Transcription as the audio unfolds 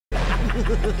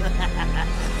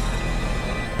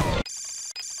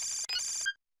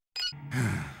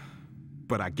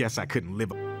But I guess I couldn't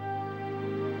live.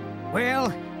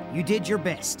 Well, you did your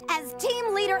best. As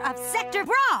team leader of Sector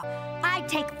Bra, I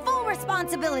take full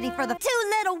responsibility for the 2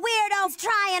 little weirdos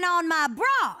trying on my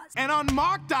bras. An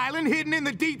unmarked island hidden in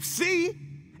the deep sea?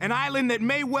 An island that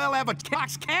may well have a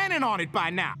box cannon on it by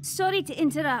now. Sorry to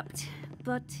interrupt,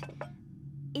 but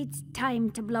it's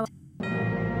time to blow.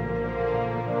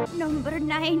 Number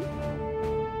 9.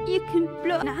 You can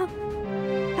blow now.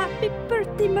 Happy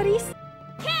birthday, Maurice.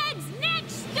 Kids,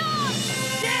 next stop!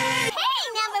 Hey,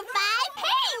 number 5!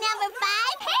 Hey, number 5!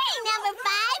 Hey, number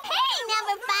 5! Hey,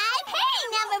 number 5! Hey,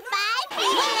 number 5! Hey,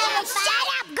 number 5! Shut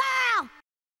up, girl!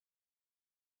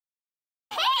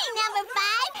 Hey, number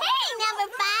 5! Hey, number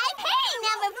 5! Hey,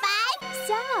 number 5!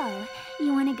 So, you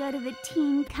want to go to the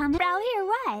teen come rally or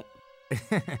what?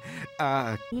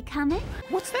 You coming?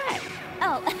 What's that?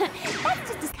 Oh,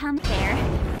 that's just a come there.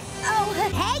 Oh,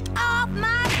 take off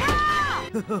my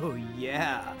bra! Oh,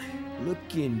 yeah.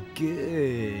 Looking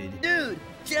good. Dude,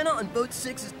 Jenna on boat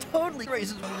 6 is totally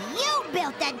racist. You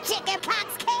built the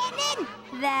chickenpox cannon?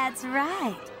 That's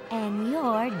right. And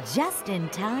you're just in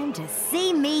time to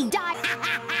see me die.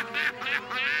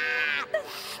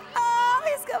 Oh,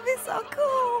 it's gonna be so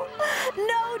cool.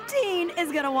 No teen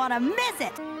is gonna want to miss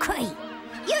it. Cree,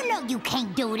 you know you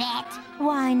can't do that.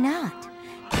 Why not?